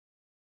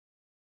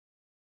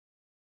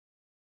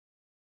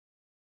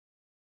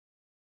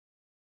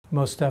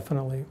Most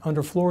definitely.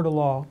 Under Florida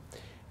law,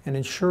 an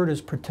insured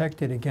is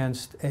protected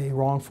against a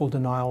wrongful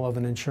denial of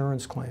an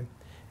insurance claim.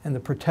 And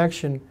the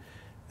protection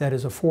that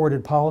is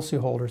afforded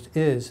policyholders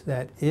is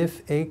that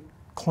if a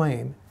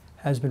claim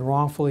has been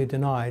wrongfully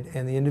denied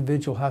and the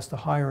individual has to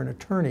hire an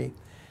attorney,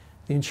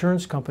 the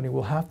insurance company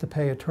will have to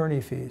pay attorney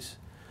fees.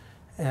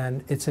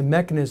 And it's a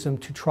mechanism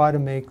to try to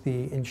make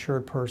the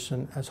insured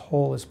person as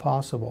whole as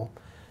possible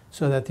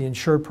so that the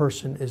insured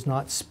person is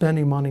not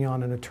spending money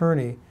on an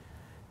attorney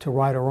to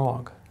right a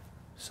wrong.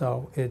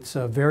 So it's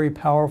a very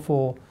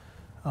powerful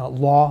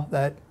law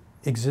that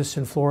exists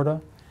in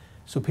Florida.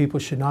 So people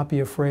should not be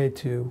afraid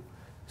to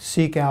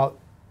seek out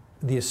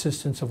the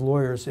assistance of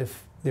lawyers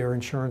if their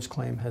insurance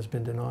claim has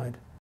been denied.